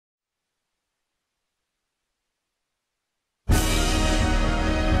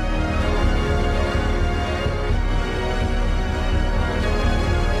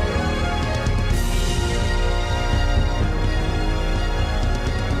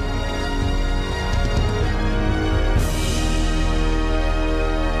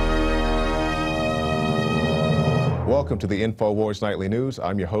Welcome to the InfoWars Nightly News.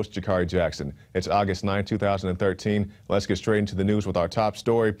 I'm your host, Jakari Jackson. It's August 9, 2013. Let's get straight into the news with our top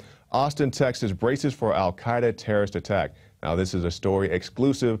story. Austin, Texas braces for al-Qaeda terrorist attack. Now, this is a story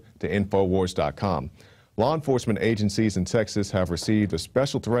exclusive to InfoWars.com. Law enforcement agencies in Texas have received a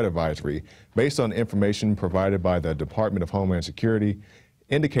special threat advisory based on information provided by the Department of Homeland Security,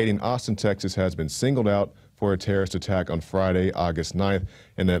 indicating Austin, Texas has been singled out for a terrorist attack on Friday, August 9th,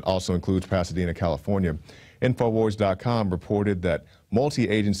 and that also includes Pasadena, California. Infowars.com reported that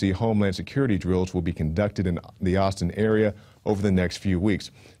multi-agency Homeland Security drills will be conducted in the Austin area over the next few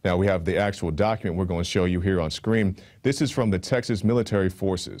weeks. Now, we have the actual document we're going to show you here on screen. This is from the Texas Military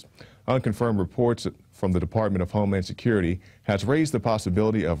Forces. Unconfirmed reports from the Department of Homeland Security has raised the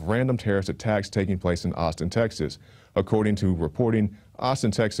possibility of random terrorist attacks taking place in Austin, Texas. According to reporting,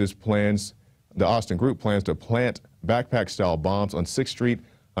 the Austin group plans to plant backpack-style bombs on 6th Street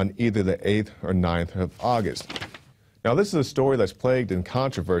on either the 8th or 9th of August. Now, this is a story that's plagued in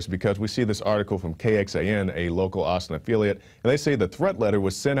controversy because we see this article from KXAN, a local Austin affiliate, and they say the threat letter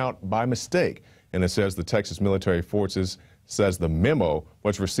was sent out by mistake. And it says the Texas Military Forces says the memo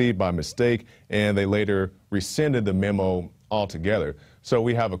was received by mistake, and they later rescinded the memo altogether. So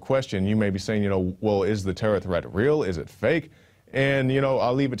we have a question. You may be saying, well, is the terror threat real? Is it fake? And,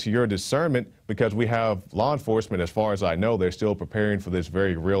 I'll leave it to your discernment because we have law enforcement, as far as I know, they're still preparing for this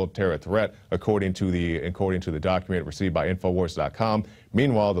very real terror threat, according to the document received by Infowars.com.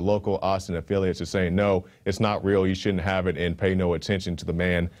 Meanwhile, the local Austin affiliates are saying, no, it's not real, you shouldn't have it, and pay no attention to the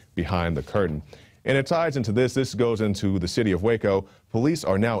man behind the curtain. And it ties into this. This goes into the city of Waco. Police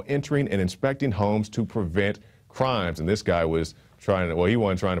are now entering and inspecting homes to prevent crimes. And this guy was he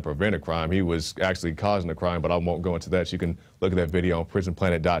wasn't trying to prevent a crime. He was actually causing a crime, but I won't go into that. You can look at that video on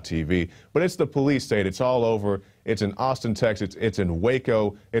prisonplanet.tv. But it's the police state. It's all over. It's in Austin, Texas. It's in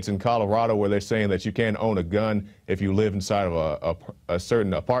Waco. It's in Colorado, where they're saying that you can't own a gun if you live inside of a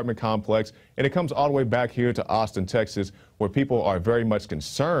certain apartment complex. And it comes all the way back here to Austin, Texas, where people are very much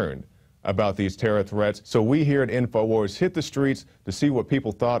concerned about these terror threats. So we here at InfoWars hit the streets to see what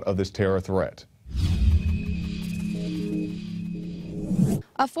people thought of this terror threat.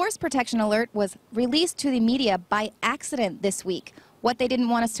 A force protection alert was released to the media by accident this week. What they didn't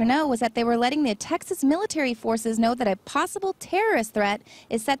want us to know was that they were letting the Texas military forces know that a possible terrorist threat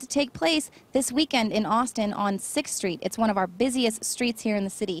is set to take place this weekend in Austin on 6th Street. It's one of our busiest streets here in the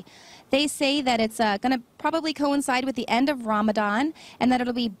city. They say that it's going to probably coincide with the end of Ramadan and that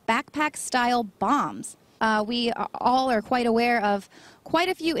it'll be backpack-style bombs. We all are quite aware of quite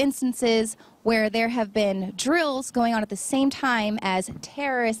a few instances where there have been drills going on at the same time as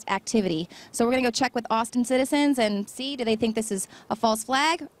terrorist activity. So we're going to go check with Austin citizens and see, do they think this is a false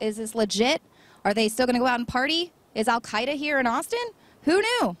flag? Is this legit? Are they still going to go out and party? Is al-Qaeda here in Austin? Who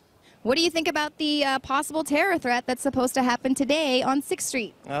knew? What do you think about the possible terror threat that's supposed to happen today on 6th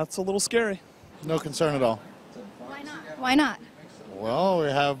Street? That's a little scary. No concern at all. Why not? Why not? Well, we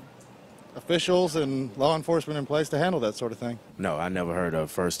have officials and law enforcement in place to handle that sort of thing. No, I never heard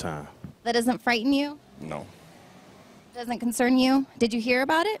of first time. That doesn't frighten you? No. Doesn't concern you? Did you hear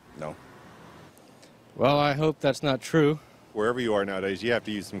about it? No. Well, I hope that's not true. Wherever you are nowadays, you have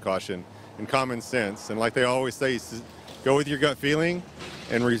to use some caution and common sense. And like they always say, go with your gut feeling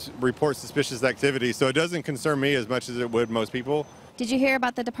and report suspicious activity. So it doesn't concern me as much as it would most people. Did you hear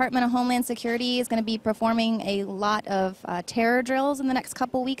about the Department of Homeland Security is going to be performing a lot of terror drills in the next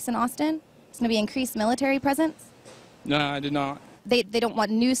couple weeks in Austin? It's going to be increased military presence? No, I did not. They don't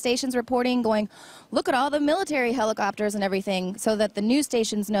want news stations reporting, going, look at all the military helicopters and everything, so that the news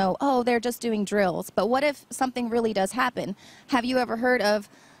stations know, oh, they're just doing drills. But what if something really does happen? Have you ever heard of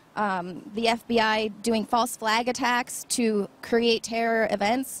the FBI doing false flag attacks to create terror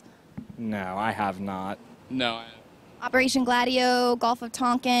events? No, I have not. No. Operation Gladio, Gulf of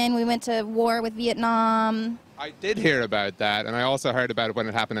Tonkin, we went to war with Vietnam. I did hear about that, and I also heard about it when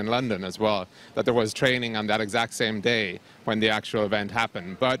it happened in London as well, that there was training on that exact same day when the actual event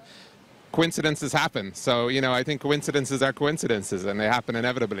happened. But coincidences happen, so, I think coincidences are coincidences, and they happen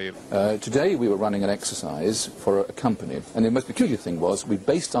inevitably. Today we were running an exercise for a company, and the most peculiar thing was we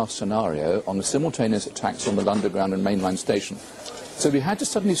based our scenario on the simultaneous attacks on the Underground and mainline station. So we had to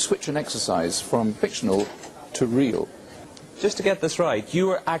suddenly switch an exercise from fictional to real. Just to get this right, you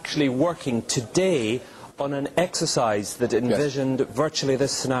were actually working today on an exercise that envisioned virtually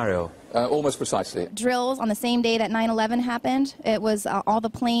this scenario? Almost precisely. Drills on the same day that 9/11 happened. It was all the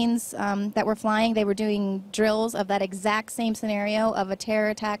planes that were flying, they were doing drills of that exact same scenario of a terror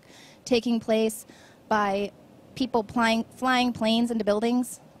attack taking place by people flying planes into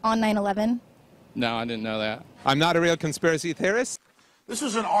buildings on 9/11. No, I didn't know that. I'm not a real conspiracy theorist. This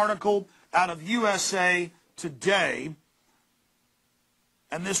is an article out of USA Today.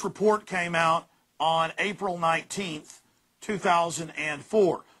 And this report came out on April 19th,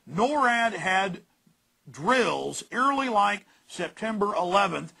 2004. NORAD had drills eerily like September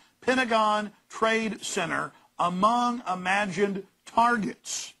 11th, Pentagon Trade Center, among imagined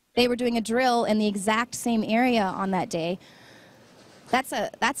targets. They were doing a drill in the exact same area on that day. That's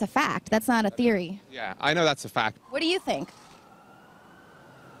a fact. That's not a theory. Yeah, I know that's a fact. What do you think?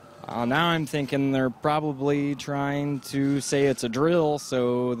 Now I'm thinking they're probably trying to say it's a drill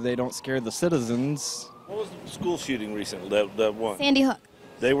so they don't scare the citizens. What was the school shooting recently, that one? Sandy Hook.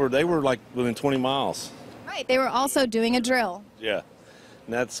 They were like within 20 miles. Right, they were also doing a drill. Yeah,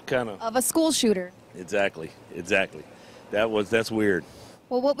 and that's kind of a school shooter. Exactly. That's weird.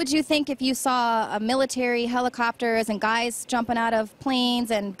 Well, what would you think if you saw military helicopters and guys jumping out of planes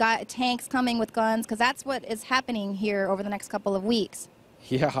and tanks coming with guns? Because that's what is happening here over the next couple of weeks.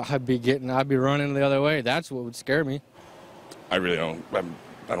 Yeah, I'd be running the other way. That's what would scare me. I really don't.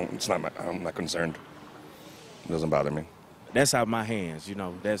 I'm not concerned. It doesn't bother me. That's out of my hands, you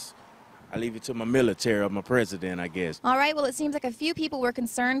know. I leave it to my military or my president, I guess. All right, well, it seems like a few people were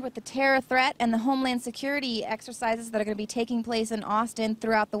concerned with the terror threat and the Homeland Security exercises that are going to be taking place in Austin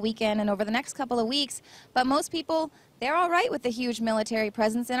throughout the weekend and over the next couple of weeks. But most people, they're all right with the huge military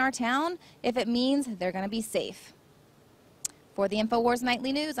presence in our town if it means they're going to be safe. For the InfoWars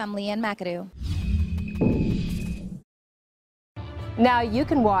Nightly News, I'm Leanne McAdoo. Now you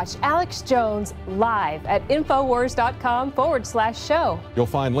can watch Alex Jones live at Infowars.com/show. You'll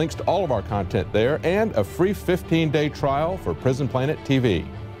find links to all of our content there and a free 15-day trial for Prison Planet TV.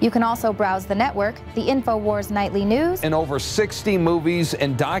 You can also browse the network, the InfoWars Nightly News, and over 60 movies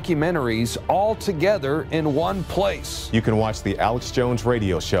and documentaries all together in one place. You can watch the Alex Jones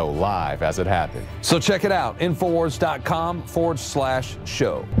radio show live as it happened. So check it out,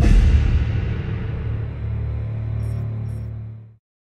 Infowars.com/show.